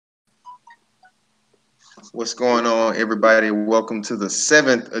What's going on, everybody? Welcome to the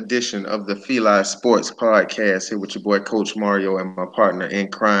seventh edition of the Feli Sports Podcast. Here with your boy, Coach Mario, and my partner in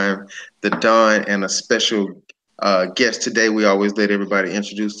crime, the Don, and a special guest today. We always let everybody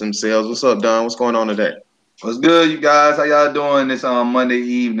introduce themselves. What's up, Don? What's going on today? What's good, you guys? How y'all doing this Monday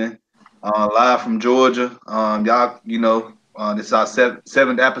evening? Live from Georgia. This is our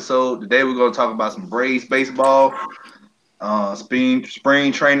seventh episode. Today we're gonna talk about some Braves baseball. Spring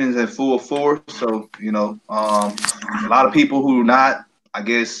training is in full force. So a lot of people who are not, I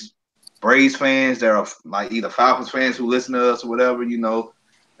guess, Braves fans. That are like either Falcons fans who listen to us or whatever.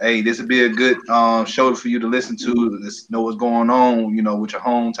 Hey, this would be a good show for you to listen to. Let's know what's going on. With your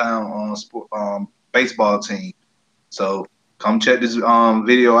hometown baseball team. So come check this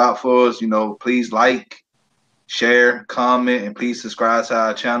video out for us. Please like, share, comment, and please subscribe to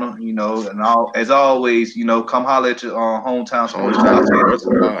our channel. And as always, come holler at your hometown sports Hometown Sports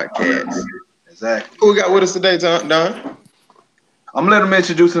podcast. Podcast. Exactly. Who we got with us today, Don? I'm gonna let him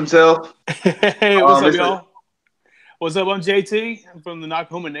introduce himself. Hey, what's up, It's a, y'all? What's up? I'm JT. I'm from the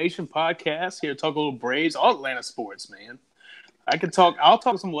Knockahoma Nation podcast. Here to talk a little Braves, all Atlanta sports, man. I can talk. I'll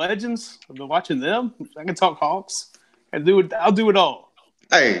talk some legends. I've been watching them. I can talk Hawks. I'll do it all.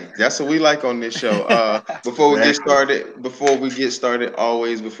 Hey, that's what we like on this show. exactly. Before we get started,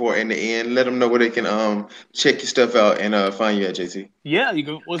 always before in the end, let them know where they can check your stuff out and find you at JT. Yeah, you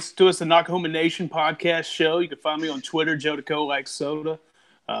can let's do us the Knockahoma Nation podcast show. You can find me on Twitter, Joe Deco like soda.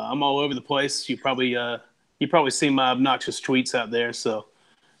 I'm all over the place. You probably see my obnoxious tweets out there. So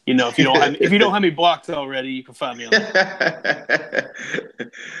if you don't have me blocked already, you can find me on there.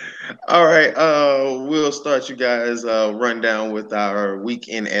 All right, we'll start you guys rundown with our week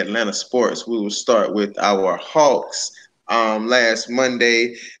in Atlanta sports. We will start with our Hawks. Last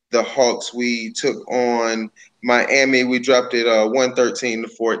Monday, the Hawks we took on Miami. We dropped it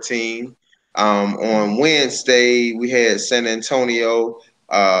 113-14. On Wednesday, we had San Antonio.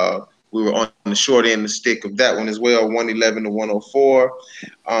 We were on the short end of the stick of that one as well, 111-104.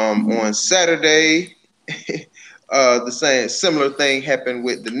 On Saturday, the same similar thing happened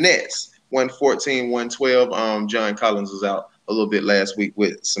with the Nets, 114-112. John Collins was out a little bit last week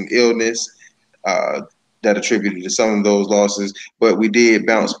with some illness uh, that attributed to some of those losses, but we did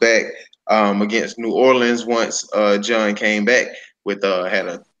bounce back against New Orleans once John came back with had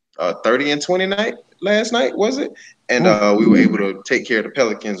a 30-20 night last night, was it? And we were able to take care of the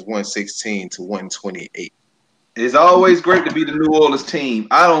Pelicans 116-128. It's always great to be the New Orleans team.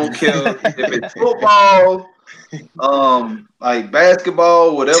 I don't care if it's football, like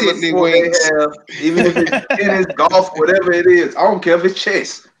basketball, whatever Tiddly sport they winks. have, even if it's tennis, golf, whatever it is. I don't care if it's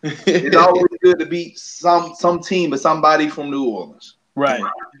chess. It's always good to beat some team or somebody from New Orleans. Right.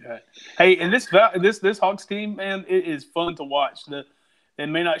 Right. Hey, and this Hawks team, man, it is fun to watch. They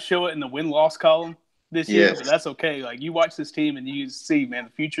may not show it in the win-loss column this year, Yes. but that's okay. Like you watch this team and you see, man, the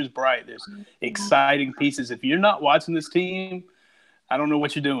future's bright. There's exciting pieces. If you're not watching this team, I don't know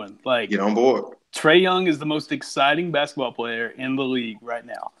what you're doing. Like Get on board. Trey Young is the most exciting basketball player in the league right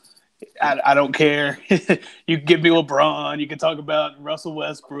now. I don't care. You can give me LeBron. You can talk about Russell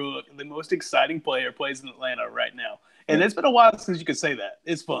Westbrook. The most exciting player plays in Atlanta right now. And it's been a while since you could say that.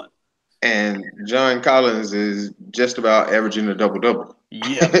 It's fun. And John Collins is just about averaging a double double.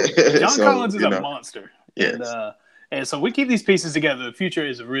 Yeah. John So Collins is a monster. yes. And so we keep these pieces together. The future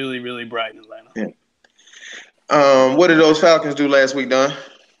is really, really bright in Atlanta. Yeah. What did those Falcons do last week, Don?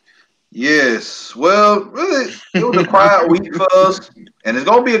 Yes. Well, really, it was a quiet week for us, and it's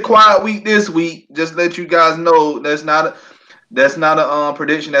gonna be a quiet week this week. Just to let you guys know that's not a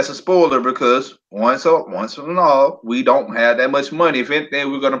prediction. That's a spoiler because once and all, we don't have that much money. If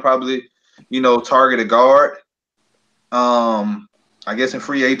anything, we're gonna probably, target a guard. I guess in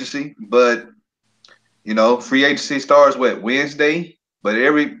free agency, but free agency starts Wednesday. But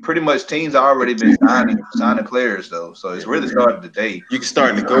pretty much teams have already been signing players though, so it's really starting today. You can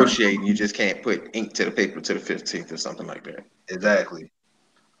start negotiating. You just can't put ink to the paper to the 15th or something like that. Exactly.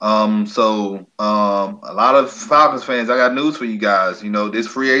 A lot of Falcons fans, I got news for you guys. This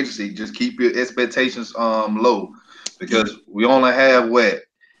free agency, just keep your expectations low because we only have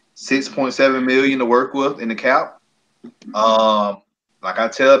 6.7 million to work with in the cap. Like I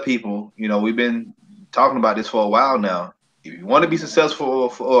tell people, we've been talking about this for a while now. If you want to be successful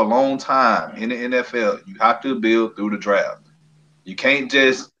for a long time in the NFL, you have to build through the draft. You can't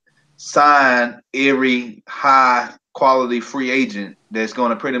just sign every high quality free agent that's going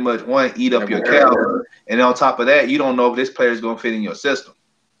to pretty much eat up your cap, and on top of that, you don't know if this player is going to fit in your system.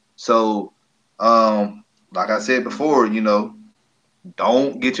 So, like I said before,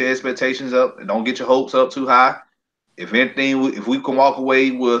 don't get your expectations up and don't get your hopes up too high. if anything, if we can walk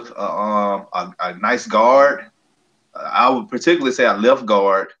away with a nice guard, I would particularly say a left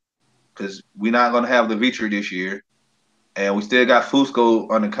guard because we're not going to have the victory this year, and we still got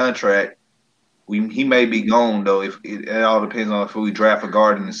Fusco under contract. He may be gone though. If it all depends on if we draft a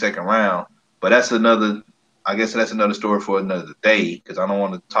guard in the second round. But that's another. I guess that's another story for another day because I don't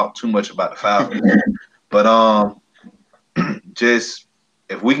want to talk too much about the Falcons. But just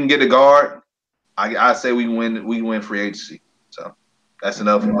if we can get a guard, I say we win. We win free agency. So that's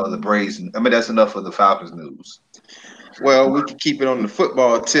enough of the Braves. That's enough of the Falcons news. Well, we can keep it on the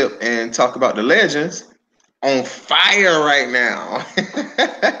football tip and talk about the Legends. On fire right now,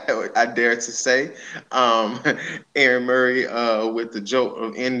 I dare to say. Aaron Murray with the jolt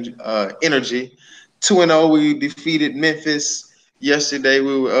of energy. 2-0, we defeated Memphis yesterday.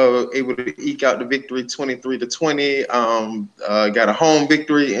 We were able to eke out the victory 23-20. Got a home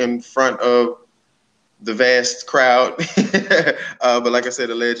victory in front of the vast crowd. But like I said,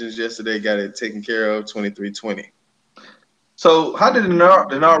 the Legends yesterday got it taken care of 23-20. So how did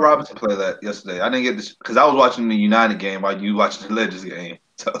Denard Robinson play that yesterday? I didn't get this because I was watching the United game while you watching the Legends game.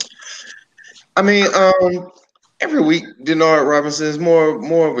 So I mean, every week Denard Robinson is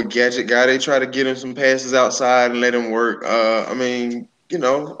more of a gadget guy. They try to get him some passes outside and let him work. I mean,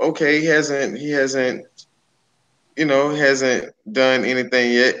 okay, he hasn't done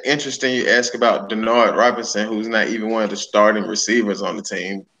anything yet. Interesting you ask about Denard Robinson, who's not even one of the starting receivers on the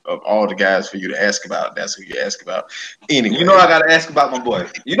team. Of all the guys for you to ask about, that's who you ask about. Anyway, I got to ask about my boy.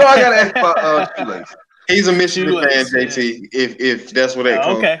 I got to ask about Shoelace. He's a Michigan fan, JT. If that's where that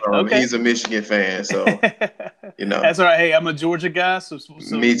comes from, okay. He's a Michigan fan, so That's all right. Hey, I'm a Georgia guy, so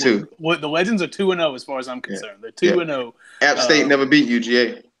me too. The Legends are 2-0 as far as I'm concerned. They're 2-0. App State never beat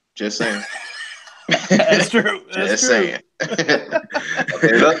UGA. Just saying. That's true. Just saying.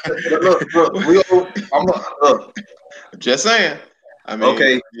 Okay, look. Just saying. I mean,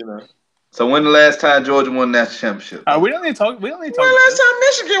 okay. So when the last time Georgia won that championship? We don't need to talk. When last time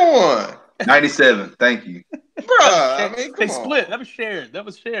Michigan won? 97. Thank you, bro. I mean, they split. That was shared,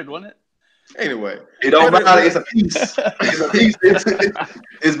 wasn't it? Anyway, it don't matter. It's a piece. It's a piece.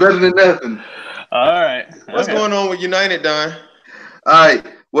 It's better than nothing. All right. What's going on with United, Don? All right.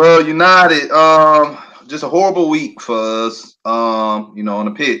 Well, United. Just a horrible week for us. On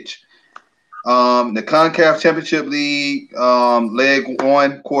the pitch. The CONCACAF Championship League Leg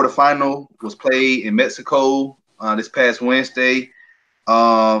 1 quarterfinal was played in Mexico this past Wednesday.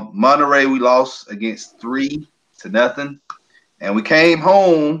 Monterrey we lost against 3-0, and we came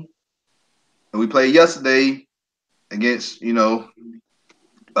home and we played yesterday against a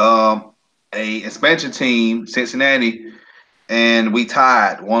expansion team, Cincinnati, and we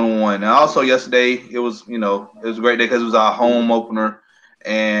tied 1-1. And also yesterday it was a great day because it was our home opener.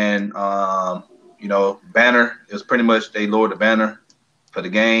 And banner, it was pretty much they lowered the banner for the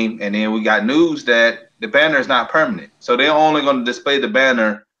game, and then we got news that the banner is not permanent, so they're only going to display the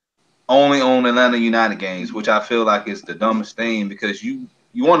banner only on Atlanta United games, which I feel like is the dumbest thing because you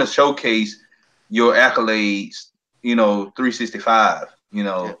want to showcase your accolades 365.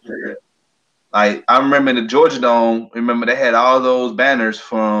 Like I remember in the Georgia Dome, they had all those banners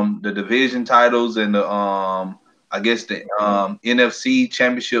from the division titles and the I guess the NFC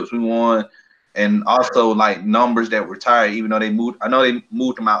championships we won, and also like numbers that retired, even though they moved. I know they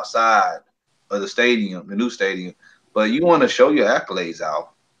moved them outside of the stadium, the new stadium. But you want to show your accolades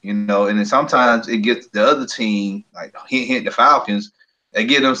out, and then sometimes it gets the other team, like hint the Falcons, they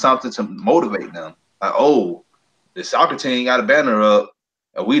give them something to motivate them. Like, oh, the soccer team got a banner up,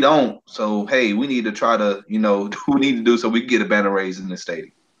 and we don't. So hey, we need to try to, we need to do so we can get a banner raised in the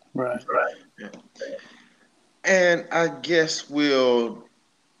stadium. Right. Yeah. And I guess we'll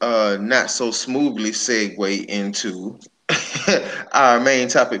not so smoothly segue into our main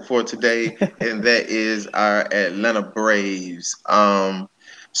topic for today, and that is our Atlanta Braves.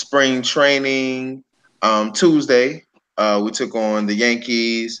 Spring training Tuesday, we took on the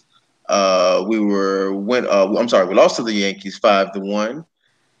Yankees. We lost to the Yankees 5-1.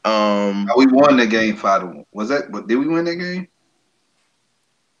 We won that game 5-1. Did we win that game?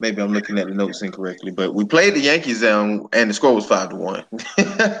 Maybe I'm looking at the notes incorrectly, but we played the Yankees and the score was 5-1.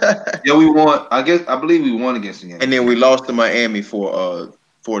 Yeah, we won. I believe we won against the Yankees. And then we lost to Miami for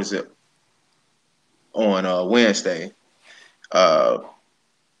 4-0 on Wednesday.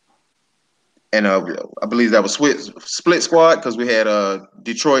 And I believe that was split squad because we had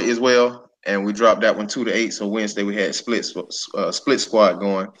Detroit as well, and we dropped that one 2-8. So Wednesday we had split squad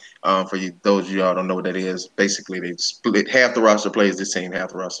going. For you, those of y'all don't know what that is. Basically, they split half the roster plays this team, half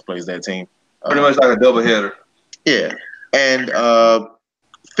the roster plays that team. Pretty much like a doubleheader. Yeah, and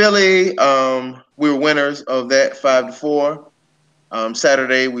Philly, we were winners of that 5-4.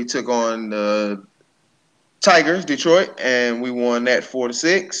 Saturday we took on the Tigers, Detroit, and we won that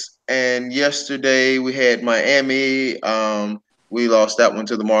 4-6. And yesterday we had Miami. We lost that one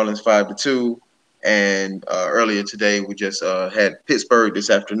to the Marlins 5-2. And earlier today we just had Pittsburgh this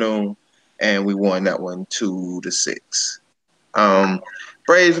afternoon, and we won that one 2-6.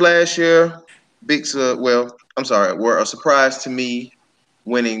 Braves last year, I'm sorry, were a surprise to me,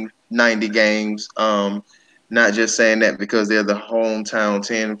 winning 90 games. Not just saying that because they're the hometown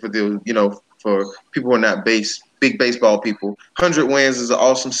team for for people who are not big baseball people. 100 wins is an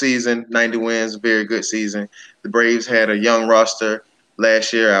awesome season. 90 wins, a very good season. The Braves had a young roster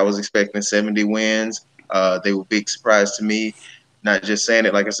last year. I was expecting 70 wins. They were a big surprise to me. Not just saying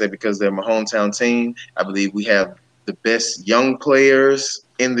it, like I said, because they're my hometown team. I believe we have the best young players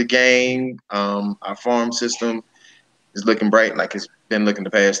in the game. Our farm system is looking bright, like it's been looking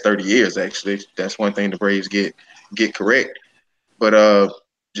the past 30 years. Actually, that's one thing the Braves get correct. But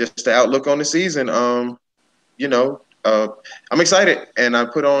just the outlook on the season, I'm excited, and I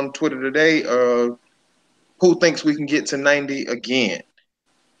put on Twitter today, who thinks we can get to 90 again?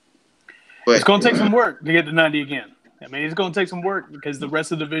 But it's going to take some work to get to 90 again. I mean, it's going to take some work because the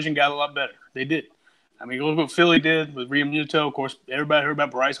rest of the division got a lot better. They did. I mean, look what Philly did with Realmuto. Of course, everybody heard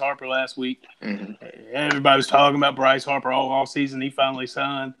about Bryce Harper last week. Mm-hmm. Everybody was talking about Bryce Harper all season. He finally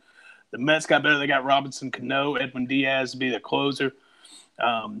signed. The Mets got better. They got Robinson Cano, Edwin Diaz to be the closer.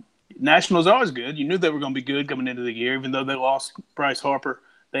 Nationals are always good. You knew they were going to be good coming into the year, even though they lost Bryce Harper.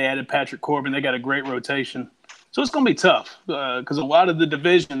 They added Patrick Corbin. They got a great rotation. So it's going to be tough because a lot of the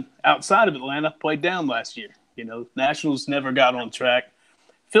division outside of Atlanta played down last year. Nationals never got on track.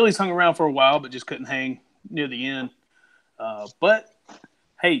 Phillies hung around for a while, but just couldn't hang near the end. But,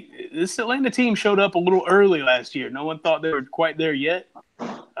 hey, this Atlanta team showed up a little early last year. No one thought they were quite there yet.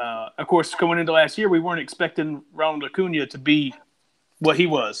 Of course, going into last year, we weren't expecting Ronald Acuna to be what he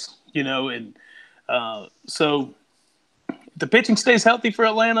was, so if the pitching stays healthy for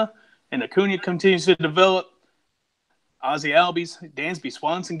Atlanta and Acuna continues to develop, Ozzie Albies, Dansby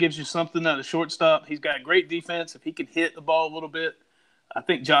Swanson gives you something at the shortstop. He's got great defense. If he can hit the ball a little bit, I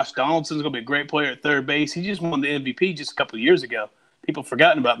think Josh Donaldson's going to be a great player at third base. He just won the MVP just a couple of years ago. People have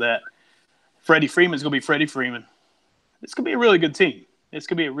forgotten about that. Freddie Freeman's going to be Freddie Freeman. It's going to be a really good team. It's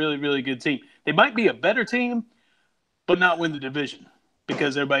going to be a really, really good team. They might be a better team, but not win the division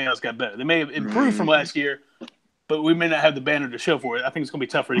because everybody else got better. They may have improved from last year, but we may not have the banner to show for it. I think it's going to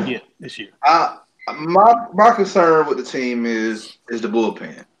be tougher to get this year. My concern with the team is the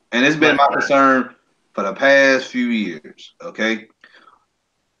bullpen, and it's been my concern for the past few years. Okay,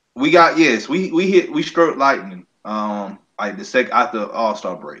 we struck lightning. Like the second after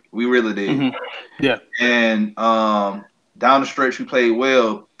All-Star break, we really did. Mm-hmm. Yeah, and down the stretch we played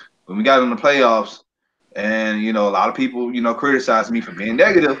well. When we got in the playoffs, and a lot of people criticized me for being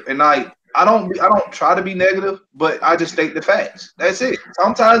negative, and I don't try to be negative, but I just state the facts. That's it.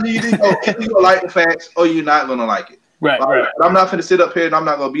 Sometimes you just either gonna like the facts or you're not gonna like it. Right. But I'm not gonna sit up here and I'm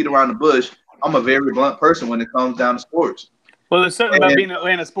not gonna beat around the bush. I'm a very blunt person when it comes down to sports. Well, there's something about being an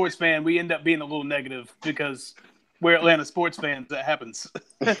Atlanta sports fan. We end up being a little negative because we're Atlanta sports fans. That happens.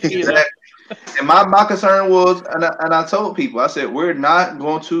 And my concern was, and I told people, I said, we're not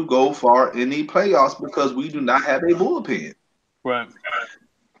going to go far in the playoffs because we do not have a bullpen. Right.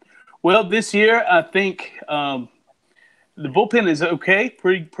 Well, this year I think the bullpen is okay,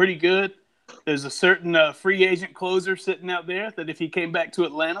 pretty good. There's a certain free agent closer sitting out there that if he came back to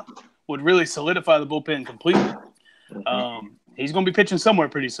Atlanta would really solidify the bullpen completely. He's going to be pitching somewhere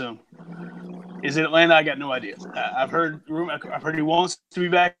pretty soon. Is it Atlanta? I got no idea. I've heard he wants to be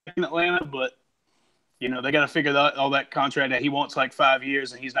back in Atlanta, but they got to figure all that contract out. He wants like 5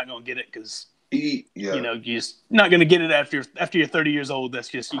 years, and he's not going to get it because you're just not going to get it after you're 30 years old. That's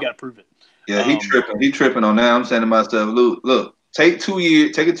just you got to prove it. Yeah, he tripping. He tripping on that. I'm saying to myself, look, take a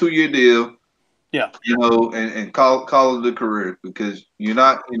 2-year deal. Yeah, and call it a career because you're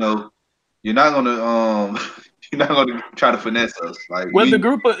not gonna you're not gonna try to finesse us. The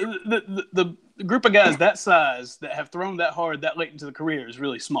group of guys that size that have thrown that hard that late into the career is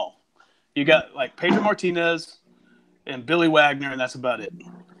really small. You got like Pedro Martinez and Billy Wagner, and that's about it.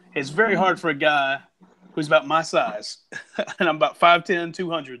 It's very hard for a guy who's about my size, and I'm about 5'10",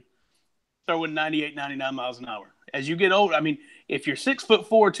 200, throwing 98, 99 miles an hour. As you get older, I mean, if you're 6'4",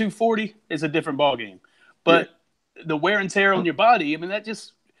 240, it's a different ballgame. But the wear and tear on your body, I mean,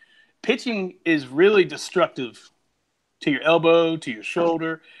 pitching is really destructive to your elbow, to your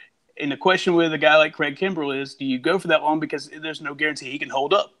shoulder. And the question with a guy like Craig Kimbrell is, do you go for that long because there's no guarantee he can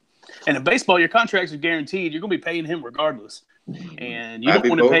hold up? And in baseball, your contracts are guaranteed. You're going to be paying him regardless. And you don't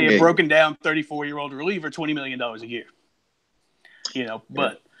want to pay a broken down 34-year-old reliever $20 million a year.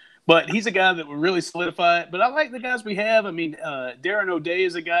 But he's a guy that would really solidify it. But I like the guys we have. I mean, Darren O'Day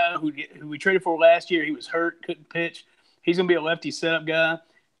is a guy who we traded for last year. He was hurt, couldn't pitch. He's going to be a lefty setup guy.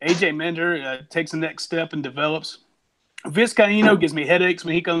 A.J. Mender takes the next step and develops. Vizcaino gives me headaches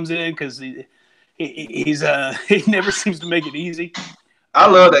when he comes in because he never seems to make it easy. I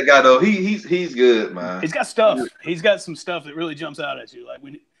love that guy though. He's good, man. He's got stuff. He's got some stuff that really jumps out at you. Like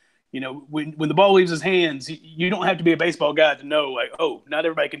when the ball leaves his hands, you don't have to be a baseball guy to know, like, oh, not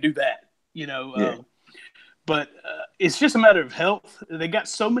everybody can do that. But it's just a matter of health. They got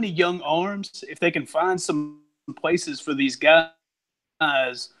so many young arms. If they can find some places for these guys,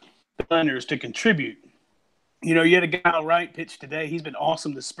 the runners, to contribute. You had a guy Wright pitch today. He's been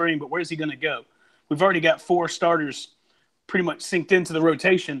awesome this spring, but where's he going to go? We've already got 4 starters pretty much synced into the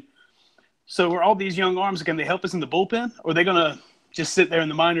rotation. So are all these young arms, can they help us in the bullpen? Or are they going to just sit there in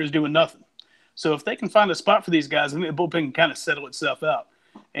the minors doing nothing? So if they can find a spot for these guys, I think the bullpen can kind of settle itself out.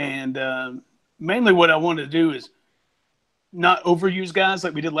 And mainly what I wanted to do is not overuse guys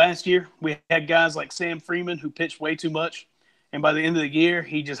like we did last year. We had guys like Sam Freeman who pitched way too much. And by the end of the year,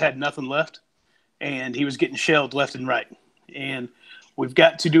 he just had nothing left. And he was getting shelled left and right. And we've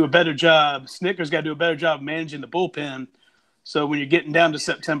got to do a better job. Snitker's got to do a better job managing the bullpen. So when you're getting down to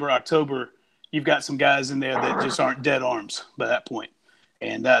September, October, you've got some guys in there that just aren't dead arms by that point.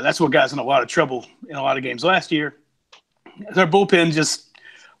 And that's what got us in a lot of trouble in a lot of games last year. Our bullpen just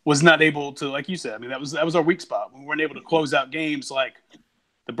was not able to, like you said, I mean, that was our weak spot. We weren't able to close out games like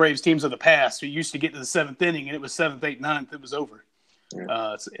the Braves teams of the past who used to get to the 7th inning and it was 7th, 8th, 9th. It was over.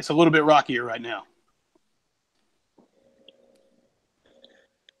 Yeah. It's a little bit rockier right now.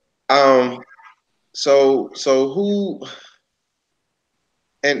 So who?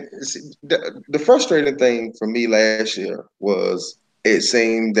 And the frustrating thing for me last year was it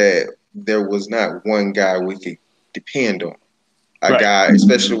seemed that there was not one guy we could depend on. A guy,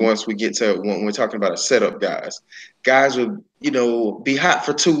 especially once we get to when we're talking about a setup guys would, be hot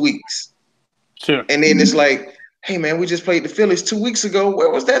for 2 weeks. Sure. And then it's like, hey man, we just played the Phillies 2 weeks ago.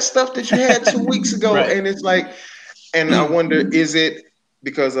 Where was that stuff that you had 2 weeks ago? Right. And it's like, and I wonder, is it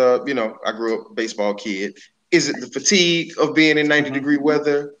because I grew up a baseball kid. Is it the fatigue of being in 90-degree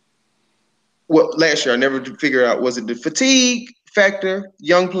weather? Well, last year I never figured out, was it the fatigue factor,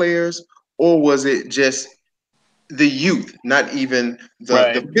 young players, or was it just the youth, not even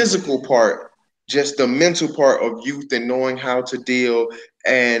the physical part, just the mental part of youth and knowing how to deal?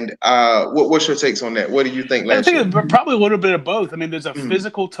 And what's your takes on that? What do you think last year? I think probably a little bit of both. I mean, there's a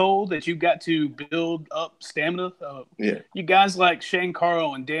physical toll that you've got to build up stamina. You guys like Shane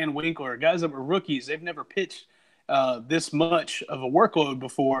Carl and Dan Winkler, guys that were rookies, they've never pitched this much of a workload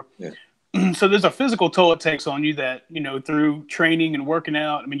before. Yeah. So there's a physical toll it takes on you that, through training and working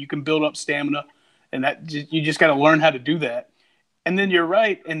out, I mean, you can build up stamina, and that you just got to learn how to do that. And then you're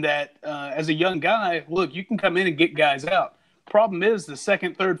right in that as a young guy, look, you can come in and get guys out. Problem is the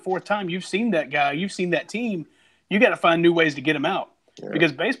 2nd, 3rd, 4th time you've seen that guy, you've seen that team, you got to find new ways to get them out. Yeah.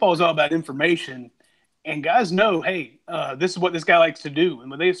 Because baseball is all about information, and guys know, hey, this is what this guy likes to do. And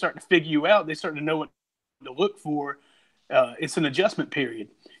when they start to figure you out, they start to know what to look for. It's an adjustment period.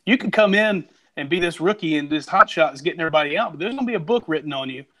 You can come in and be this rookie and this hot shot is getting everybody out, but there's going to be a book written on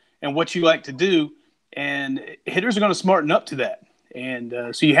you and what you like to do, and hitters are going to smarten up to that. And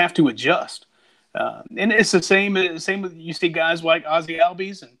so you have to adjust. And it's the same with, you see guys like Ozzie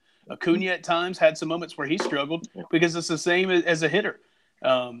Albies and Acuna at times had some moments where he struggled because it's the same as a hitter.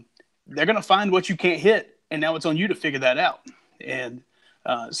 They're going to find what you can't hit, and now it's on you to figure that out. And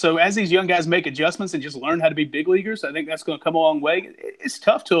so as these young guys make adjustments and just learn how to be big leaguers, I think that's going to come a long way. It's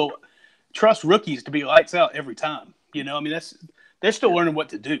tough to trust rookies to be lights out every time. They're still learning what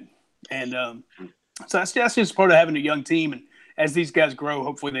to do. And so that's just part of having a young team. And as these guys grow,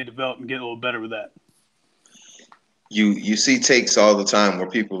 hopefully they develop and get a little better with that. You see takes all the time where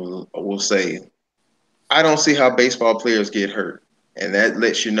people will say, I don't see how baseball players get hurt. And that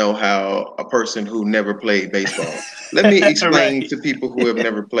lets you know how a person who never played baseball. Let me explain to people who have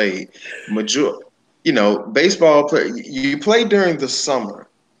never played. Baseball player, you play during the summer.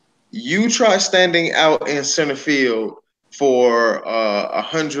 You try standing out in center field for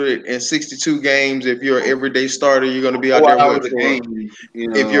 162 games. If you're an everyday starter, you're going to be out there.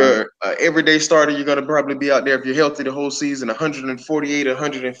 If you're an everyday starter, you're going to probably be out there, if you're healthy, the whole season, 148,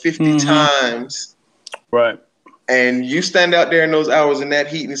 150 times. Right. And you stand out there in those hours in that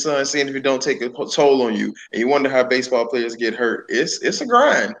heat and sun, seeing if it don't take a toll on you, and you wonder how baseball players get hurt. It's a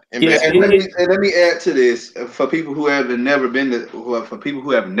grind. And let me add to this for people who have never been to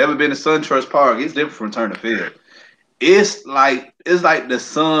SunTrust Park. It's different from turn the field. it's like the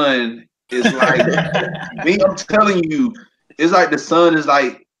sun is like I'm telling you, it's like the sun is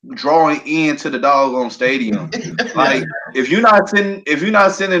like drawing into the doggone stadium. Like if you're not sitting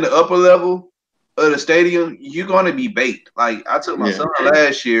in the upper level of the stadium, you're gonna be baked. Like I took my son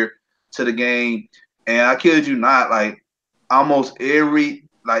last year to the game, and I kid you not, like almost every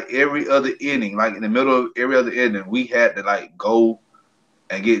other inning, like in the middle of every other inning, we had to like go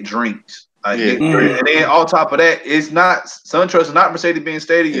and get drinks. And then on top of that, it's not SunTrust is not Mercedes-Benz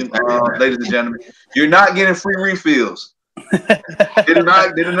Stadium, ladies and gentlemen. You're not getting free refills. They do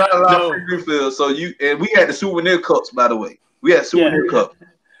not allow free refills. So we had the souvenir cups, by the way. We had souvenir cups.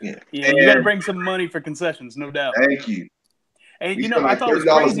 Yeah, you got to bring some money for concessions, no doubt. Thank you. And I thought it was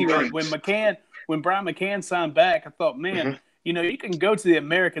crazy when Brian McCann signed back. I thought, man, you can go to the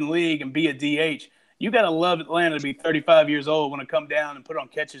American League and be a DH. You got to love Atlanta to be 35 years old when I come down and put on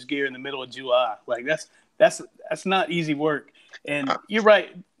catcher's gear in the middle of July. Like that's not easy work. And you're right.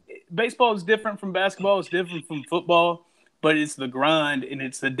 Baseball is different from basketball. It's different from football, but it's the grind and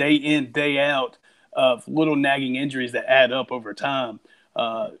it's the day in, day out of little nagging injuries that add up over time.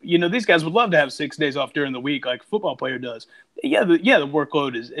 These guys would love to have 6 days off during the week like a football player does. The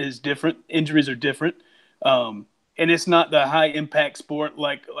workload is different. Injuries are different. And it's not the high impact sport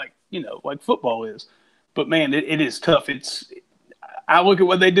like football is. But man, it is tough. I look at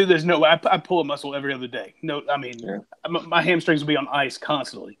what they do. There's no way I pull a muscle every other day. No, I mean, my hamstrings will be on ice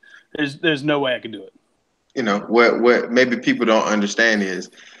constantly. There's no way I can do it. What maybe people don't understand is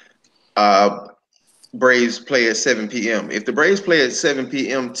Braves play at 7 p.m. If the Braves play at 7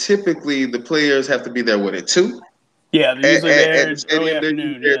 p.m., typically the players have to be there at 2. Yeah, they're usually there early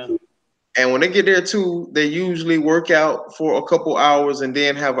afternoon. Yeah. And when they get there at 2, they usually work out for a couple hours and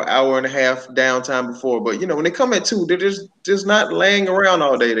then have an hour and a half downtime before. But when they come at 2, they're just not laying around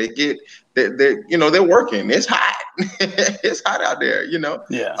all day. They're working. It's hot. It's hot out there.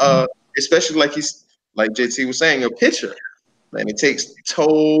 Yeah. Especially like JT was saying, a pitcher. Man, it takes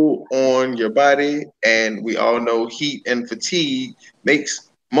toll on your body, and we all know heat and fatigue makes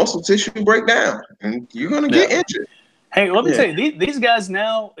muscle tissue break down, and you're gonna get injured. Hey, let me tell you, these guys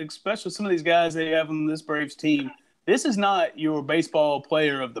now, especially some of these guys they have on this Braves team, this is not your baseball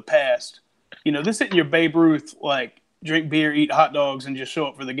player of the past. This isn't your Babe Ruth, like drink beer, eat hot dogs, and just show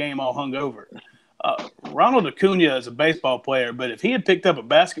up for the game all hungover. Ronald Acuna is a baseball player, but if he had picked up a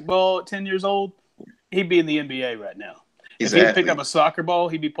basketball at 10 years old, he'd be in the NBA right now. If he had picked up a soccer ball,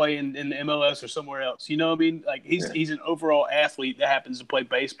 he'd be playing in the MLS or somewhere else. You know what I mean? Like he's an overall athlete that happens to play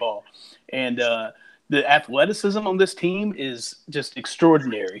baseball. And the athleticism on this team is just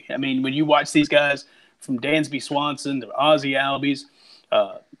extraordinary. I mean, when you watch these guys from Dansby Swanson to Ozzie Albies,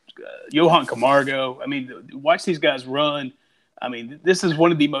 Johan Camargo, I mean, watch these guys run. I mean, this is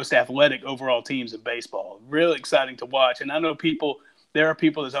one of the most athletic overall teams in baseball. Really exciting to watch. And I know there are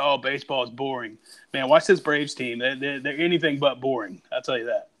people that say, oh, baseball is boring. Man, watch this Braves team. They're anything but boring. I'll tell you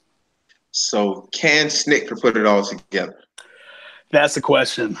that. So can Snitker put it all together? That's the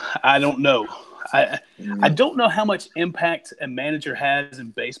question. I don't know. I don't know how much impact a manager has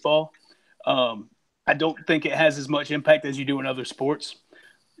in baseball. I don't think it has as much impact as you do in other sports.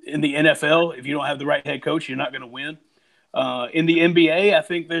 In the NFL, if you don't have the right head coach, you're not going to win. In the NBA, I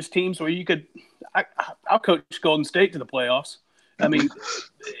think there's teams where you could – I'll coach Golden State to the playoffs. I mean,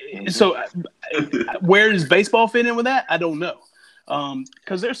 so where does baseball fit in with that? I don't know.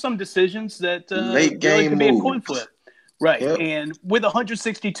 Because there's some decisions that late game can be a coin flip. Right. Yep. And with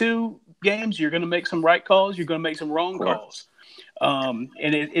 162 games, you're going to make some right calls. You're going to make some wrong calls. And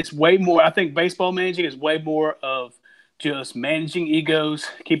it's way more – I think baseball managing is way more of just managing egos,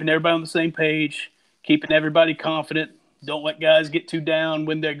 keeping everybody on the same page, keeping everybody confident. Don't let guys get too down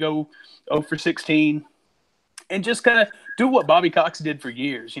when they go 0 for 16. And just kind of do what Bobby Cox did for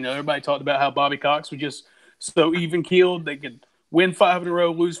years. Everybody talked about how Bobby Cox was just so even-keeled. They could win 5 in a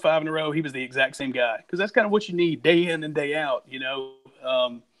row, lose 5 in a row. He was the exact same guy because that's kind of what you need day in and day out.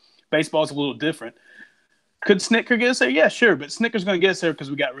 Baseball's a little different. Could Snitker get us there? Yeah, sure. But Snitker's going to get us there because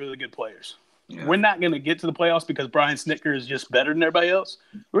we got really good players. Yeah. We're not going to get to the playoffs because Brian Snitker is just better than everybody else.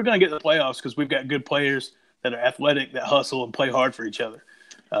 We're going to get to the playoffs because we've got good players that are athletic, that hustle, and play hard for each other.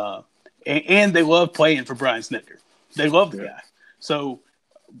 And they love playing for Brian Snitker. They love the guy. So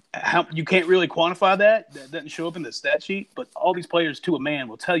you can't really quantify that. That doesn't show up in the stat sheet. But all these players to a man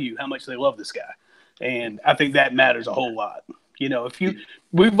will tell you how much they love this guy. And I think that matters a whole lot.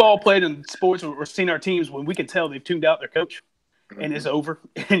 We've all played in sports or seen our teams when we can tell they've tuned out their coach and it's over.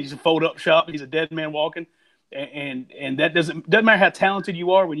 And he's a fold-up shop. He's a dead man walking. And that doesn't matter how talented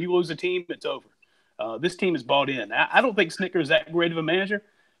you are. When you lose a team, it's over. This team is bought in. I don't think Snitker is that great of a manager.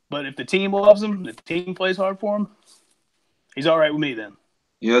 But if the team loves him, the team plays hard for him, He's all right with me then.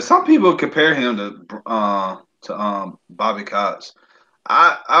 Yeah, some people compare him to Bobby Cox.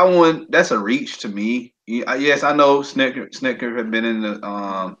 I wouldn't. That's a reach to me. Yes, I know Snicker had been in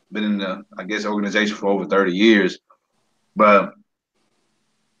the I guess organization for over 30 years, but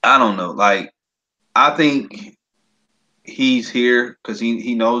I don't know. Like I think he's here because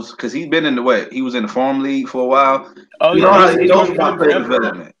he knows because he's been in the way he was in the farm league for a while. Oh He yeah, knows, he he's knows worked with about him player forever.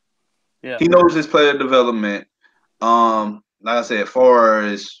 development. Yeah, He knows his player development. Like I said, as far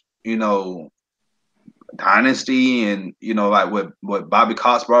as dynasty and like what Bobby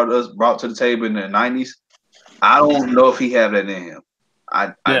Cox brought to the table in the '90s. I don't know if he have that in him.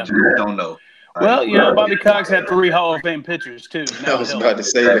 I yeah. just don't know. Well, Bobby Cox had 3 Hall of Fame pitchers too, and that I would was help. about to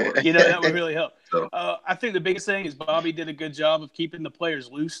say that. That would really help. So, I think the biggest thing is Bobby did a good job of keeping the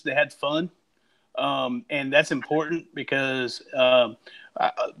players loose. They had fun, and that's important because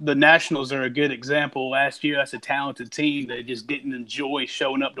the Nationals are a good example. Last year, that's a talented team that just didn't enjoy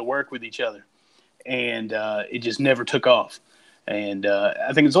showing up to work with each other, and it just never took off. And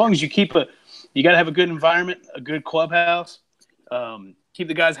I think as long as you you got to have a good environment, a good clubhouse, keep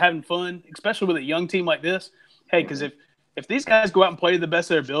the guys having fun, especially with a young team like this. Hey, because if these guys go out and play to the best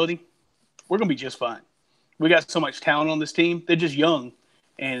of their ability, we're going to be just fine. We got so much talent on this team. They're just young.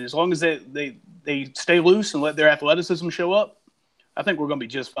 And as long as they stay loose and let their athleticism show up, I think we're going to be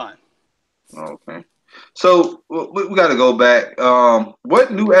just fine. okay. So we got to go back.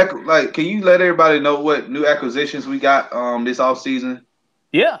 What new can you let everybody know what new acquisitions we got this off season?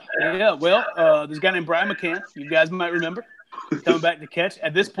 Yeah. Well, there's a guy named Brian McCann. You guys might remember coming back to catch.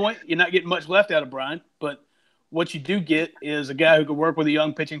 At this point, you're not getting much left out of Brian, but what you do get is a guy who can work with a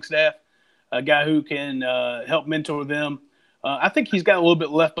young pitching staff, a guy who can help mentor them. I think he's got a little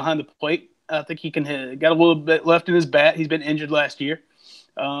bit left behind the plate. I think he got a little bit left in his bat. He's been injured last year.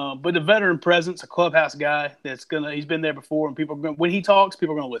 But a veteran presence, a clubhouse guy he's been there before, and when he talks,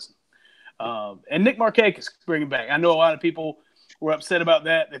 people are going to listen. And Nick Markakis bringing back. I know a lot of people were upset about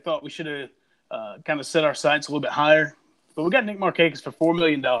that. They thought we should have kind of set our sights a little bit higher. But we got Nick Markakis for $4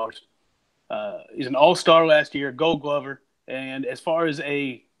 million. He's an all-star last year, Gold Glover. And as far as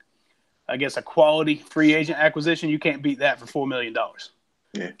a quality free agent acquisition, you can't beat that for $4 million.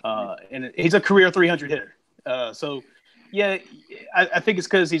 Yeah. And he's a career 300 hitter. I think it's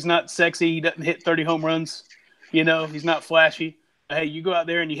because he's not sexy. He doesn't hit 30 home runs. He's not flashy. Hey, you go out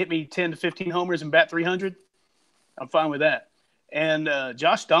there and you hit me 10 to 15 homers and bat 300, I'm fine with that. And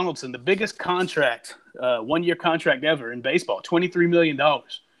Josh Donaldson, the biggest contract, 1-year contract ever in baseball, $23 million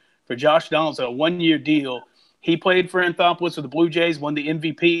for Josh Donaldson, a 1-year deal. He played for Anthopoulos with the Blue Jays, won the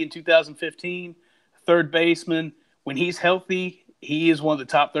MVP in 2015, third baseman. When he's healthy, he is one of the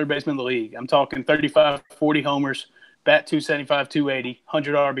top third basemen in the league. I'm talking 35, 40 homers, bat 275, 280,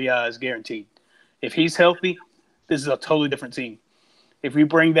 100 RBIs guaranteed. If he's healthy, this is a totally different team. If we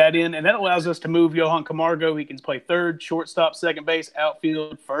bring that in, and that allows us to move Johan Camargo. He can play third, shortstop, second base,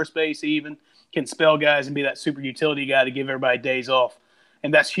 outfield, first base even, can spell guys and be that super utility guy to give everybody days off.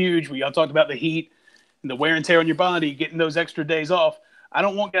 And that's huge. We all talked about the heat and the wear and tear on your body, getting those extra days off. I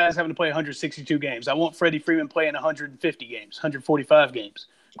don't want guys having to play 162 games. I want Freddie Freeman playing 150 games, 145 games,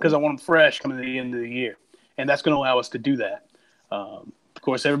 because I want him fresh coming to the end of the year. And that's going to allow us to do that. Of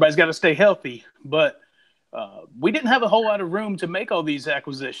course, everybody's got to stay healthy, but we didn't have a whole lot of room to make all these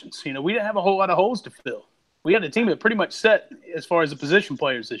acquisitions. We didn't have a whole lot of holes to fill. We had a team that pretty much set as far as the position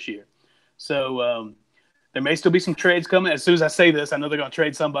players this year. So there may still be some trades coming. As soon as I say this, I know they're going to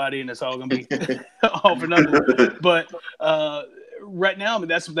trade somebody, and it's all going to be all for nothing. But right now,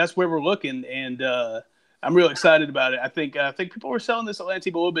 that's where we're looking, and I'm real excited about it. I think people were selling this Atlanta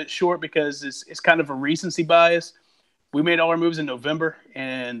team a little bit short because it's kind of a recency bias. We made all our moves in November,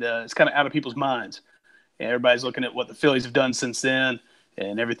 and it's kind of out of people's minds. And everybody's looking at what the Phillies have done since then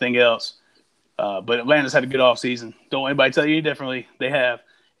and everything else. But Atlanta's had a good offseason. Don't let anybody tell you differently. They have.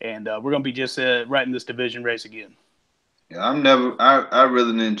 And we're going to be just right in this division race again. Yeah, I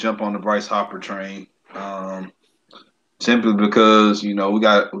really didn't jump on the Bryce Harper train simply because, we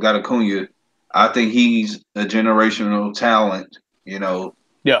got Acuna. I think he's a generational talent,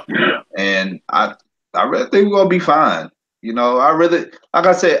 Yeah. And I really think we're going to be fine. Like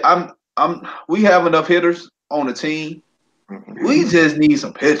I said, we have enough hitters on the team. We just need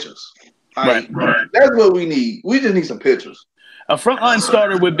some pitchers. Right. That's what we need. We just need some pitchers. A frontline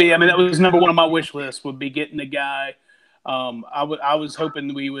starter would be, that was number one on my wish list, would be getting a guy. I was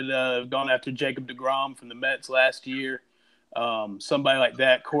hoping we would have gone after Jacob deGrom from the Mets last year. Somebody like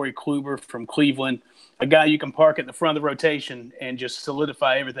that, Corey Kluber from Cleveland, a guy you can park at the front of the rotation and just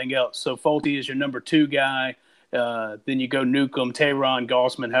solidify everything else. So Folty is your number 2 guy. Then you go Newcomb, Tehran,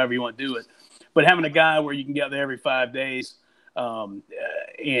 Gossman, however you want to do it. But having a guy where you can get there every 5 days,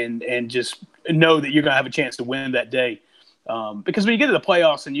 and just know that you're going to have a chance to win that day. Because when you get to the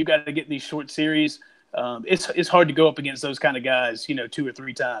playoffs and you got to get these short series, it's hard to go up against those kind of guys, 2 or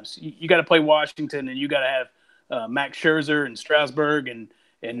 3 times. You got to play Washington, and you got to have Max Scherzer and Strasburg and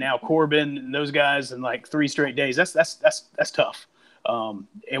now Corbin and those guys in like 3 straight days. That's tough.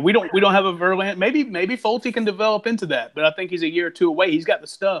 And we don't have a Verlander. Maybe Folty can develop into that, but I think he's a year or 2 away. He's got the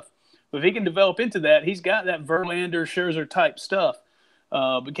stuff. But if he can develop into that, he's got that Verlander, Scherzer type stuff.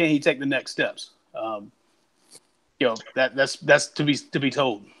 But can he take the next steps? That's to be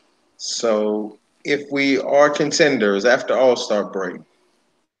told. So if we are contenders after All-Star break,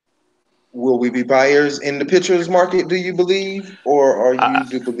 will we be buyers in the pitchers market, do you believe? Or do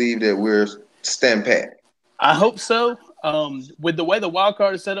you believe that we're stand pat? I hope so. With the way the wild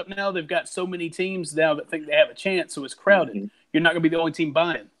card is set up now, they've got so many teams now that think they have a chance, so it's crowded. Mm-hmm. You're not going to be the only team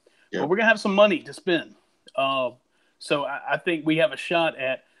buying. Yeah. But we're going to have some money to spend. So I think we have a shot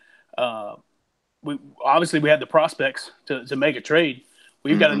at we have the prospects to make a trade.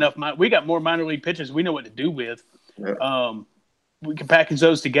 We've got enough. We got more minor league pitchers we know what to do with. Yeah. We can package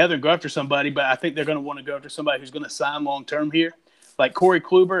those together and go after somebody, but I think they're going to want to go after somebody who's going to sign long term here. Like Corey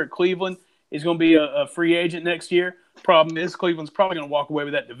Kluber at Cleveland is going to be a free agent next year. Problem is, Cleveland's probably going to walk away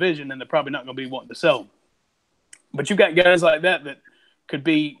with that division, and they're probably not going to be wanting to sell him. But you've got guys like that could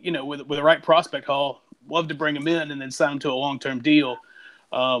be, with the right prospect haul, love to bring them in and then sign them to a long term deal.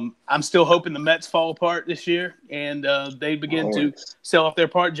 I'm still hoping the Mets fall apart this year and they begin to sell off their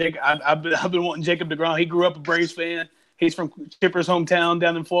part. I've been wanting Jacob deGrom. He grew up a Braves fan. He's from Chipper's hometown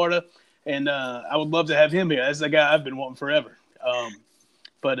down in Florida, and I would love to have him here. That's the guy I've been wanting forever.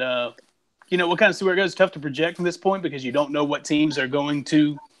 But we'll kind of see where it goes. It's tough to project from this point because you don't know what teams are going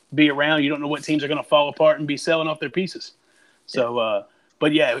to be around. You don't know what teams are going to fall apart and be selling off their pieces. So,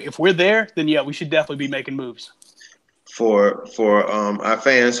 but yeah, if we're there, then yeah, we should definitely be making moves. For our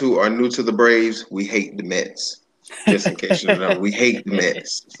fans who are new to the Braves, we hate the Mets. Just in case you don't know, we hate the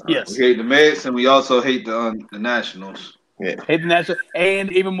Mets. Yes, we hate the Mets, and we also hate the Nationals. Yeah, hate the Nationals,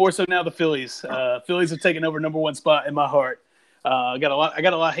 and even more so now the Phillies. Phillies have taken over #1 spot in my heart. I got a lot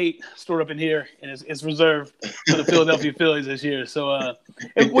of hate stored up in here, and it's reserved for the Philadelphia Phillies this year. So,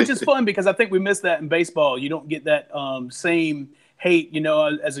 which is fun because I think we miss that in baseball. You don't get that same hate.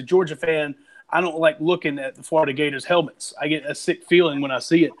 As a Georgia fan, I don't like looking at the Florida Gators helmets. I get a sick feeling when I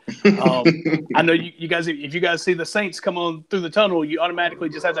see it. I know you guys, if you guys see the Saints come on through the tunnel, you automatically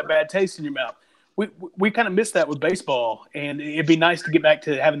just have that bad taste in your mouth. We kind of miss that with baseball, and it'd be nice to get back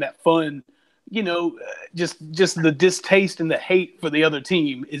to having that fun. Just the distaste and the hate for the other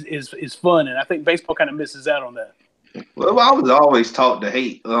team is fun, and I think baseball kind of misses out on that. Well, I was always taught to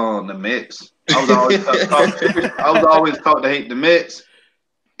hate the Mets. I was always taught to hate the Mets,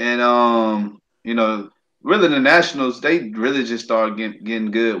 and really the Nationals, they really just started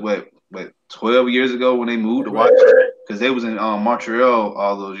getting good. What 12 years ago when they moved to Washington, because they was in Montreal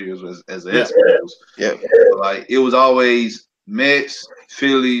all those years as the Eskimos. Yeah, like it was always Mets,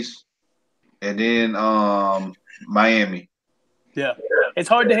 Phillies, and then Miami. Yeah, it's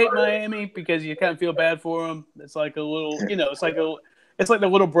hard to hate Miami because you kind of feel bad for them. It's like a little, it's like the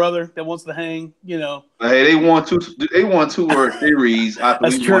little brother that wants to hang. Hey, they won two World Series after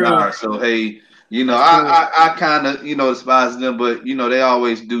we won ours. So hey, I kind of despise them, but they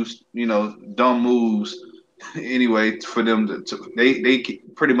always do dumb moves anyway for them to they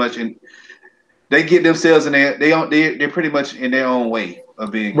pretty much they get themselves in there. They're pretty much in their own way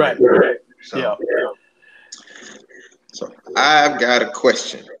of being right. So. Yeah. So I've got a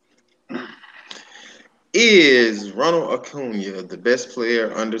question. Is Ronald Acuna the best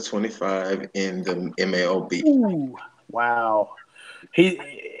player under 25 in the MLB? Ooh, wow.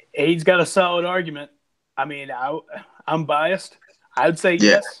 He's got a solid argument. I mean, I'm biased. I would say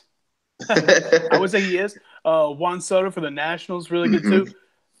yes. I would say he is. Juan Soto for the Nationals, really good too.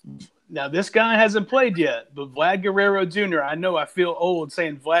 Now, this guy hasn't played yet, but Vlad Guerrero Jr., I know I feel old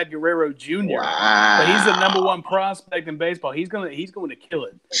saying Vlad Guerrero Jr., but he's the #1 prospect in baseball. He's going to kill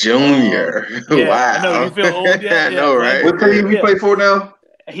it. Junior. Yeah, wow. I know. You feel old yet? I know, right? What team he play for now?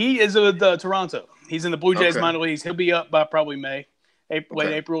 He is with Toronto. He's in the Blue Jays minor leagues. He'll be up by probably May,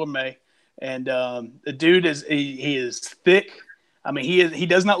 late April or May. And the dude he is thick. I mean, he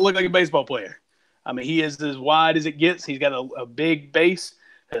does not look like a baseball player. I mean, he is as wide as it gets. He's got a big base,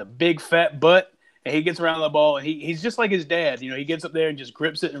 a big fat butt, and he gets around the ball. And he's just like his dad. He gets up there and just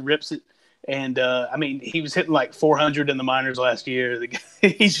grips it and rips it. And I mean, he was hitting like 400 in the minors last year.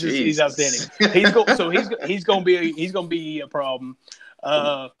 He's outstanding. He's going to be a problem.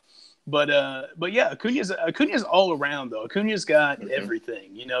 But yeah, Acuna's all around though. Acuna's got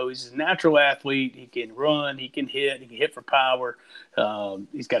everything. You know, he's a natural athlete. He can run. He can hit. He can hit for power.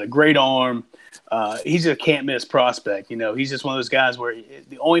 He's got a great arm. He's a can't miss prospect. You know, he's just one of those guys where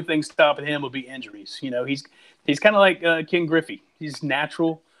the only thing stopping him will be injuries. You know, he's kind of like Ken Griffey. He's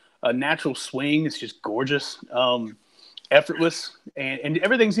natural. A natural swing. It's just gorgeous, effortless, and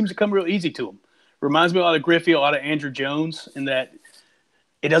everything seems to come real easy to him. Reminds me a lot of Griffey, a lot of Andrew Jones, in that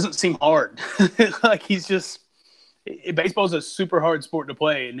it doesn't seem hard. Like he's just baseball is a super hard sport to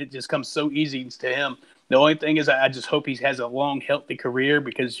play, and it just comes so easy to him. The only thing is, I just hope he has a long, healthy career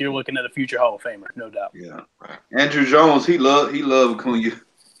because you're looking at a future Hall of Famer, no doubt. Yeah, Andrew Jones, he loved Acuna.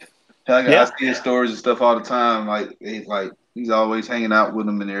 I see his stories and stuff all the time. He's always hanging out with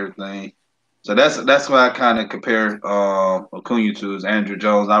him and everything. So that's why I kind of compare Acuna to is Andrew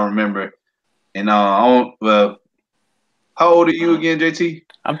Jones. I remember, and how old are you again, JT?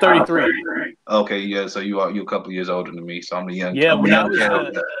 I'm 33. Okay, yeah. So you're a couple of years older than me. So I'm the young. Yeah,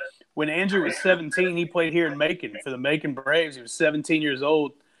 when Andrew was 17, he played here in Macon for the Macon Braves. He was 17 years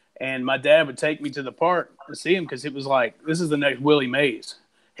old, and my dad would take me to the park to see him because it was like, this is the next Willie Mays.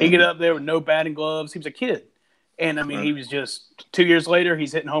 He'd get up there with no batting gloves. He was a kid. And, I mean, he was just 2 years later,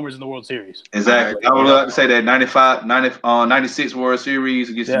 he's hitting homers in the World Series. Exactly. I would like to say that 96 World Series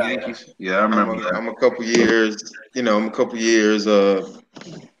against the Yankees. Yeah, I remember that. I'm a couple years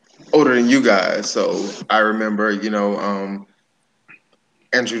older than you guys. So I remember,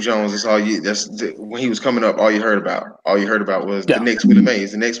 Andrew Jones is when he was coming up, all you heard about was the next Willie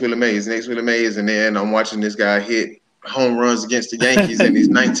Mays, and then I'm watching this guy hit home runs against the Yankees and he's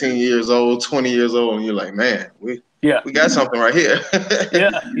 19 years old, 20 years old, and you're like, man, we got something right here.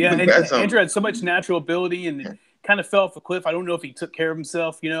 yeah. And Andrew had so much natural ability and kind of fell off a cliff. I don't know if he took care of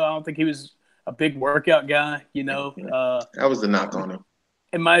himself. I don't think he was a big workout guy. That was the knock on him.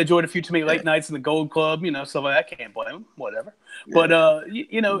 And might have enjoyed a few too many late nights in the Gold Club, stuff like that. Can't blame him, whatever. Yeah. But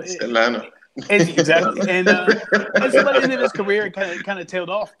it's Atlanta. Exactly. And so by the end of his career, it kind of tailed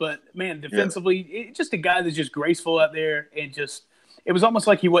off. But man, defensively, just a guy that's just graceful out there, and just it was almost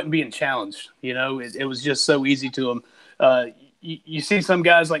like he wasn't being challenged. It was just so easy to him. You see some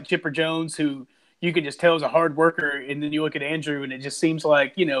guys like Chipper Jones who you can just tell is a hard worker, and then you look at Andrew, and it just seems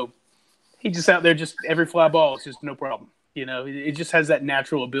like he just out there, just every fly ball is just no problem. It just has that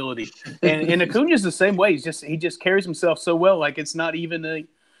natural ability. And Acuna's the same way. He just carries himself so well, like it's not even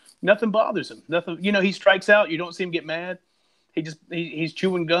nothing bothers him. Nothing. He strikes out. You don't see him get mad. He's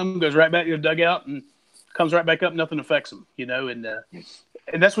chewing gum, goes right back to the dugout, and comes right back up. Nothing affects him. And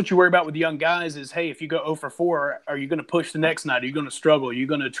that's what you worry about with young guys is, hey, if you go 0 for 4, are you going to push the next night? Are you going to struggle? Are you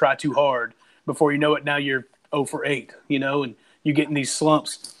going to try too hard? Before you know it, now you're 0 for 8. And you get in these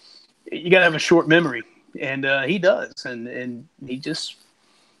slumps. You got to have a short memory. And he does, and he just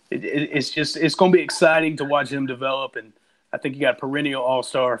it's going to be exciting to watch him develop, and I think you got a perennial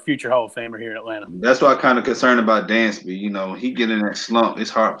all-star, future Hall of Famer here in Atlanta. That's why I'm kind of concerned about Dansby. He get in that slump. It's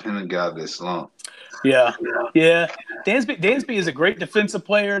hard pinning guy that slump. Yeah. Dansby is a great defensive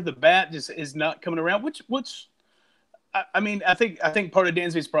player. The bat just is not coming around. Which I think part of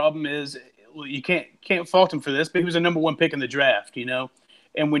Dansby's problem is you can't fault him for this, but he was a number 1 pick in the draft.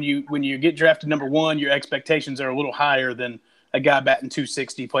 And when you get drafted number 1, your expectations are a little higher than a guy batting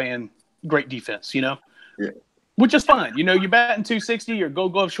 260 playing great defense, Yeah. Which is fine. You're batting 260, you're a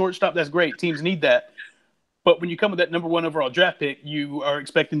Gold Glove shortstop, that's great. Teams need that. But when you come with that number 1 overall draft pick, you are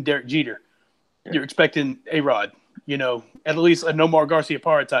expecting Derek Jeter. Yeah. You're expecting A-Rod, at least a Nomar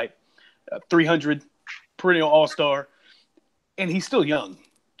Garciaparra type, 300, perennial all-star. And he's still young.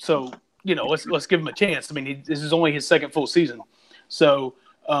 So, let's give him a chance. This is only his second full season. So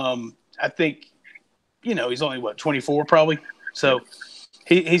I think, he's only, 24 probably. So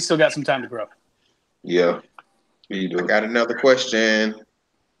he's still got some time to grow. Yeah. I got another question.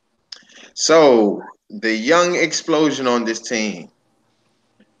 So the young explosion on this team,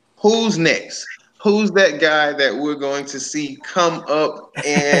 who's next? Who's that guy that we're going to see come up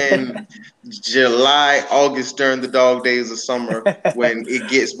in July, August during the dog days of summer when it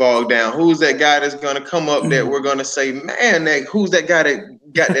gets bogged down? Who's that guy that's going to come up that we're going to say, man, who's that guy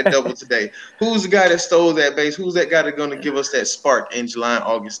that got that double today? Who's the guy that stole that base? Who's that guy that's going to give us that spark in July and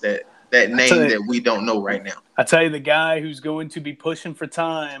August, that name that we don't know right now? I tell you, the guy who's going to be pushing for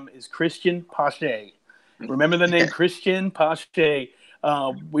time is Christian Pache. Remember the name Christian Pache?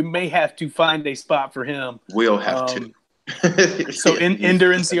 We may have to find a spot for him. We'll have to. So in Ender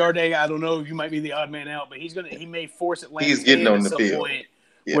Inciarte, I don't know if you might be the odd man out, but he may force Atlanta. He's getting on the field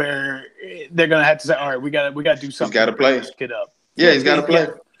where they're gonna have to say, all right, we got to do something. He's got to play. This kid up. Yeah, he's got to play.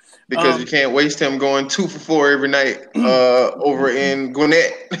 because you can't waste him going 2 for 4 every night over in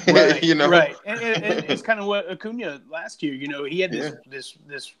Gwinnett. Right, you know, right, and it's kind of what Acuna last year. You know, he had this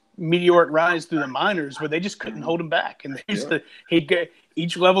meteoric rise through the minors where they just couldn't hold him back, and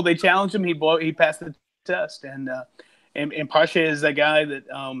each level they challenged him, he passed the test, and Pache is that guy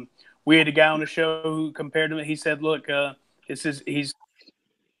that we had a guy on the show who compared him. He said, "Look, he's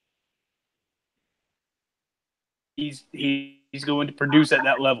going to produce at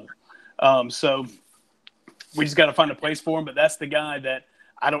that level." So we just got to find a place for him. But that's the guy that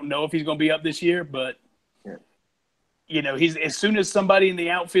I don't know if he's going to be up this year. But you know, he's as soon as somebody in the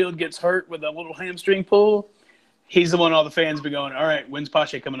outfield gets hurt with a little hamstring pull, he's the one all the fans be going, "All right, when's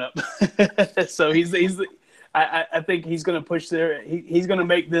Pache coming up?" So I think he's going to push there. He's going to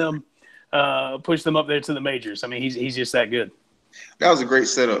make them push them up there to the majors. I mean, he's just that good. That was a great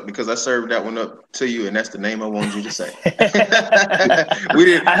setup because I served that one up to you, and that's the name I wanted you to say. we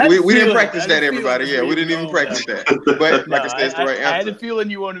didn't practice that, everybody. Yeah, we didn't even practice that. But like I said, it's the right answer. I had a feeling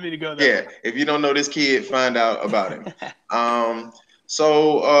you wanted me to go there. Yeah, if you don't know this kid, find out about him.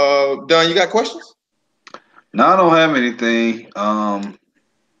 So, Don, you got questions? No, I don't have anything.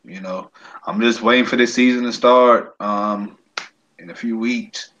 You know, I'm just waiting for this season to start in a few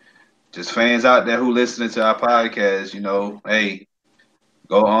weeks. Just fans out there who listening to our podcast, you know, hey,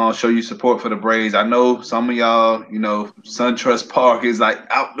 go on, show you support for the Braves. I know some of y'all, you know, SunTrust Park is like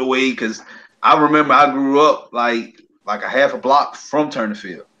out the way because I remember I grew up like a half a block from Turner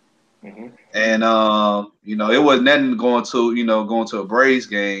Field. Mm-hmm. And you know, it wasn't nothing going to a Braves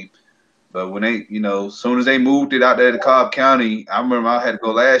game. But when they, you know, as soon as they moved it out there to Cobb County, I remember I had to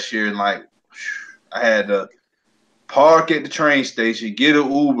go last year and like I had to park at the train station, get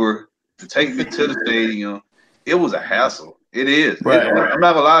an Uber to take me to the stadium. It was a hassle. It is. Right. I'm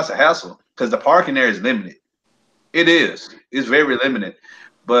not gonna lie, it's a hassle because the parking there is limited. It is. It's very limited.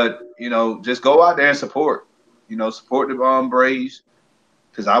 But you know, just go out there and support. You know, support the Braves.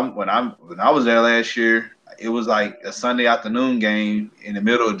 Because when I was there last year, it was like a Sunday afternoon game in the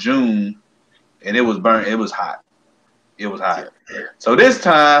middle of June, and it was burnt. It was hot. It was hot. So this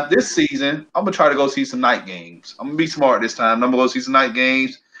season, I'm gonna try to go see some night games. I'm gonna be smart this time. I'm gonna go see some night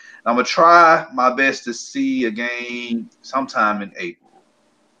games. I'm gonna try my best to see a game sometime in April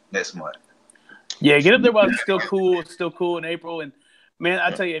next month. Yeah, get up there while it's still cool. It's still cool in April. And man,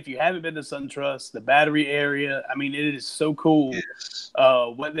 I tell you, if you haven't been to SunTrust, the Battery area, I mean, it is so cool. Yes.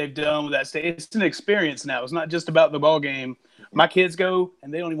 What they've done with that state. It's an experience now. It's not just about the ball game. My kids go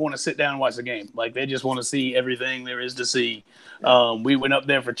and they don't even want to sit down and watch the game. Like they just want to see everything there is to see. We went up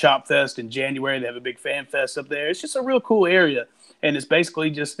there for Chop Fest in January. They have a big fan fest up there. It's just a real cool area. And it's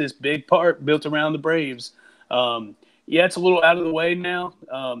basically just this big park built around the Braves. Yeah, it's a little out of the way now.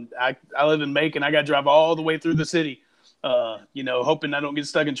 I live in Macon. I got to drive all the way through the city, you know, hoping I don't get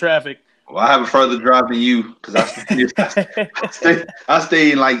stuck in traffic. Well, I have a further drive than you because I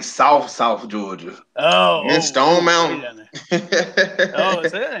stay in like South Georgia. In Stone Mountain. That ain't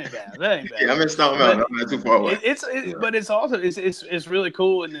bad. That ain't bad. Yeah, I'm in Stone Mountain. I'm not too far away. But it's also it's really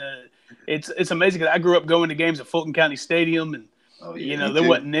cool, and it's amazing because I grew up going to games at Fulton County Stadium, and you know there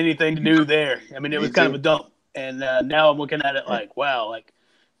wasn't anything to do there. I mean, it was kind of a dump, and now I'm looking at it like, wow, like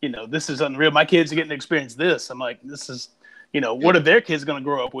you know, this is unreal. My kids are getting to experience this. I'm like, this is. You know, what are their kids going to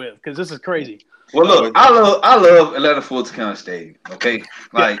grow up with? Because this is crazy. Well, look, I love Atlanta Fulton County Stadium. Okay,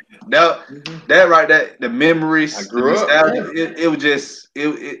 like that right there, the memories, I grew up. It was just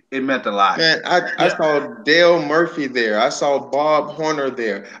it meant a lot. Man, I saw Dale Murphy there. I saw Bob Horner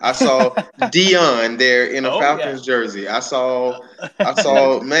there. I saw Dion there in a Falcons jersey. I saw.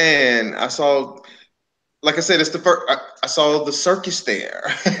 Like I said, it's the first. I saw the circus there.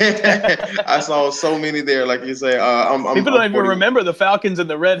 I saw so many there. Like you say, people don't even remember the Falcons and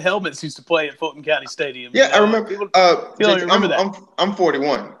the red helmets used to play at Fulton County Stadium. Yeah, I remember. People don't remember that. I'm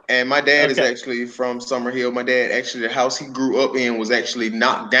 41, and my dad is actually from Summerhill. My dad actually, the house he grew up in was actually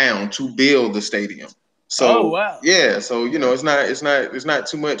knocked down to build the stadium. So, yeah. So you know, it's not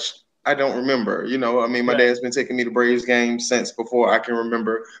too much. I don't remember, you know. I mean, my dad's been taking me to Braves games since before I can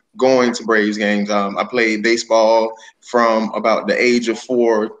remember going to Braves games. I played baseball from about the age of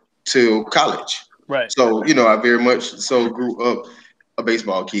 4 till college. Right. So, you know, I very much so grew up a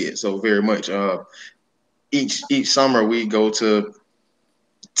baseball kid. So very much each summer we go to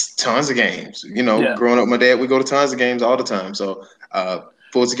tons of games. You know, growing up, my dad, we go to tons of games all the time. So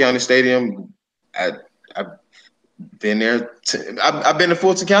Fulton County Stadium, Been there. I've been to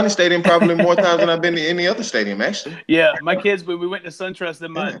Fulton County Stadium probably more times than I've been to any other stadium, actually. Yeah, my kids, when we went to SunTrust,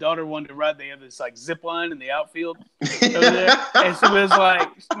 then my daughter wanted to ride. They have this like zip line in the outfield over there. And so it was like,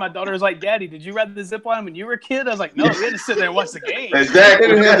 my daughter was like, Daddy, did you ride the zip line when you were a kid? I was like, no, we had to sit there and watch the game.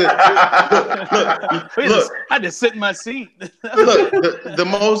 Exactly. I had to sit in my seat. Look,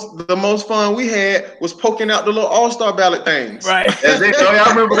 the most fun we had was poking out the little All-Star ballot things. Right. That's it. Oh,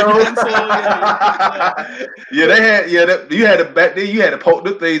 y'all remember those? Yeah, they had. Yeah, you had to back then. You had to poke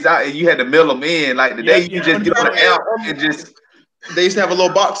the things out, and you had to mill them in. Like the day you just get on the app and just. They used to have a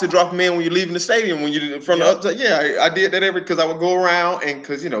little box to drop them in when you're leaving the stadium. When you from the upside, I did that because I would go around and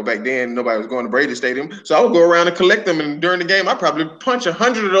because back then nobody was going to Brady Stadium, so I would go around and collect them. And during the game, I probably punch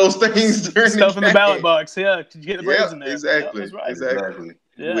 100 of those things during stuff the in the ballot box. Yeah, to get the Braves in there. Exactly. Right. Exactly.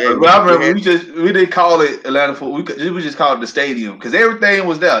 Yeah. But I remember we didn't call it Atlanta Football. We just called it the stadium because everything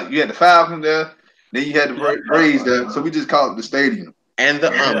was there. You had the Falcons there, then you had the Braves there, so we just called it the stadium. And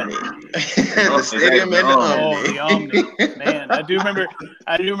the Omni, the stadium and the Omni. Oh, the Omni, man! I do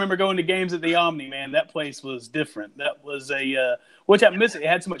remember going to games at the Omni. Man, that place was different. That was which I miss it. It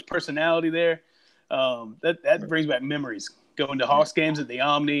had so much personality there. That brings back memories. Going to Hawks games at the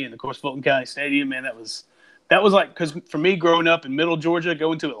Omni and of course Fulton County Stadium. Man, that was like because for me growing up in Middle Georgia,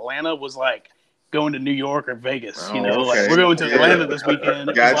 going to Atlanta was like going to New York or Vegas. Like we're going to Atlanta this weekend.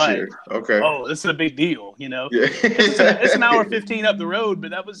 Okay. Oh, this is a big deal. Yeah. It's an hour 15 up the road,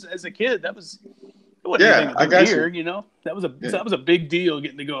 but that was as a kid. That was it wasn't anything I got here. That was a big deal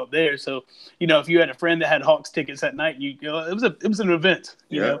getting to go up there. So if you had a friend that had Hawks tickets that night, you go. It was an event.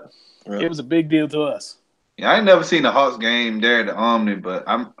 You know, it was a big deal to us. Yeah, I ain't never seen a Hawks game there at the Omni, but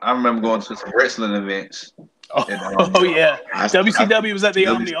I remember going to some wrestling events. Oh yeah, WCW was at the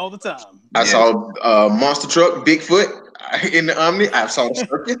Omni all the time. I saw Monster Truck, Bigfoot in the Omni. I saw the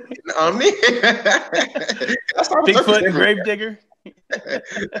circus in the Omni. Bigfoot and Gravedigger. Well,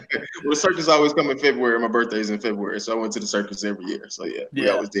 the circus always come in February. My birthday's in February, so I went to the circus every year. So we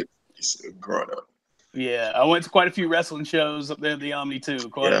always did growing up. Yeah, I went to quite a few wrestling shows up there at the Omni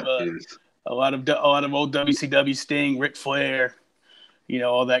too. A lot of old WCW, Sting, Ric Flair.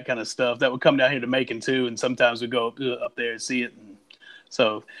 All that kind of stuff that would come down here to Macon too, and sometimes we go up there and see it. And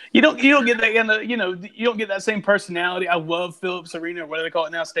so you don't get that kind of you don't get that same personality. I love Phillips Arena, or what do they call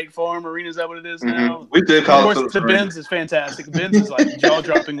it now? State Farm Arena, is that what it is now? We did call it. Of course, the Benz is fantastic. The Benz is like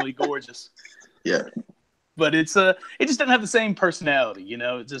jaw-droppingly gorgeous. Yeah, but it just doesn't have the same personality.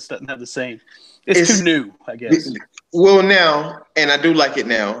 It just doesn't have the same. It's too new, I guess. Well, now, and I do like it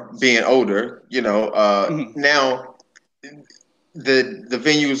now, being older. Now. The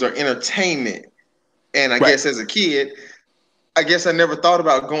venues are entertainment, and I guess as a kid, I never thought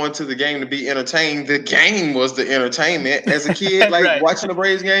about going to the game to be entertained. The game was the entertainment as a kid, like watching the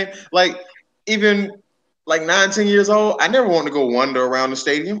Braves game. Like even like 9-10 years old, I never wanted to go wander around the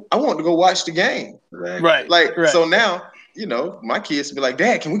stadium. I wanted to go watch the game. Right. So now. My kids would be like,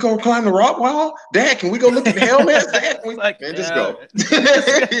 Dad, can we go climb the rock wall? Dad, can we go look at the helmets? Dad, just go. Just go.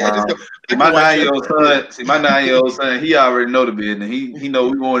 My 9-year-old son, he already know the business. He know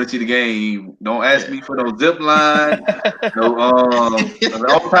we going to see the game. Don't ask me for no zip line. The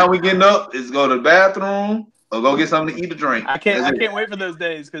only time we getting up is go to the bathroom or go get something to eat or drink. I can't wait for those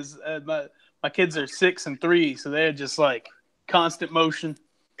days because my kids are 6 and 3, so they're just like constant motion.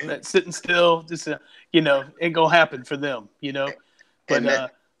 That sitting still, just ain't gonna happen for them,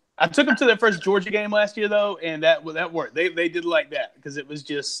 But I took them to their first Georgia game last year, though, and that worked. They did like that because it was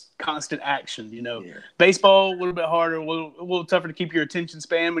just constant action, Baseball a little bit harder, a little tougher to keep your attention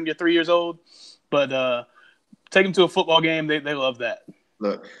span when you're 3 years old. But take them to a football game, they love that.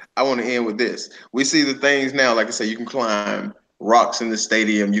 Look, I want to end with this. We see the things now, like I said, you can climb rocks in the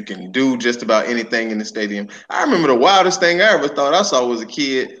stadium. You can do just about anything in the stadium. I remember the wildest thing I ever thought I saw as a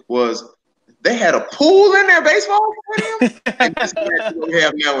kid was they had a pool in their baseball stadium. And that's what we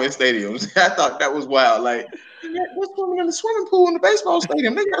have now in stadiums. I thought that was wild. Like, what's going on in the swimming pool in the baseball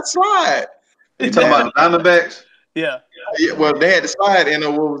stadium? They got slide. You talking about the Diamondbacks? Yeah. Well, they had the slide in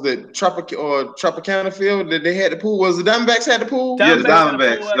what was it, Tropicana Field? They had the pool. Was the Diamondbacks had the pool? Yeah, the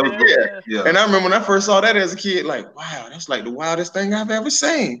Diamondbacks. Yeah. And I remember when I first saw that as a kid, like, wow, that's like the wildest thing I've ever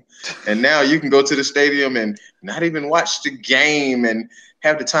seen. And now you can go to the stadium and not even watch the game and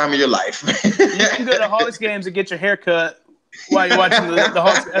have the time of your life. You can go to Hawks games and get your hair cut while you're watching the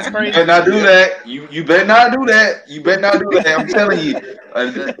Hawks. That's crazy. You better not do that. You better not do that. You better not do that. I'm telling you.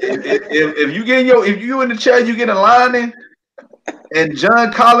 If you in the chair, you get a line in, and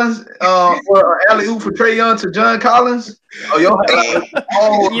John Collins or alley oop for Trae Young to John Collins.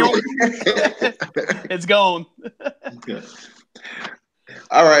 It's gone.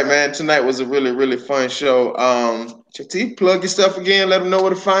 All right, man. Tonight was a really, really fun show. JT, plug your stuff again. Let them know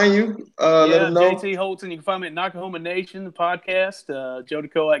where to find you. Let them know. JT Holton. You can find me at Nakahoma Nation, the podcast. Joe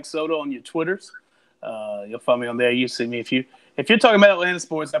DeCoax Soto on your Twitters. You'll find me on there. You see me if you're talking about Atlanta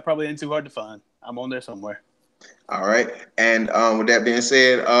sports. That probably ain't too hard to find. I'm on there somewhere. All right. And with that being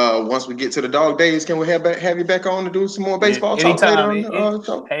said, once we get to the dog days, can we have you back on to do some more baseball talk later on the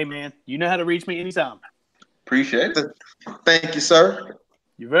show? Hey, man, you know how to reach me anytime. Appreciate it. Thank you, sir.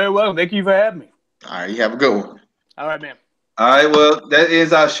 You're very welcome. Thank you for having me. All right. You have a good one. All right, man. All right. Well, that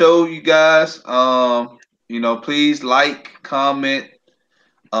is our show, you guys. Please like, comment,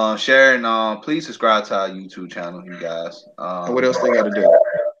 share, and please subscribe to our YouTube channel, you guys. And what else they got to do?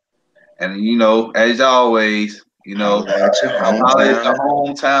 And as always, That's your the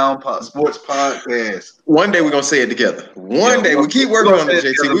hometown sports podcast. One day we're gonna say it together. One day we keep working on it,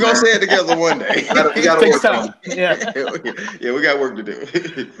 JT. We're gonna say it together one day. we gotta work on it. Yeah, we got work to do.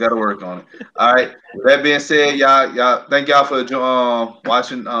 We gotta work on it. All right. With that being said, y'all, thank y'all for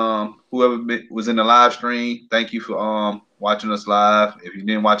watching. Whoever was in the live stream, thank you for watching us live. If you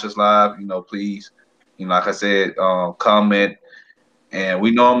didn't watch us live, please, like I said, comment. And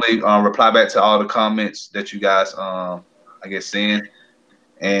we normally reply back to all the comments that you guys, send.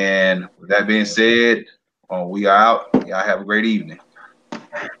 And with that being said, we are out. Y'all have a great evening.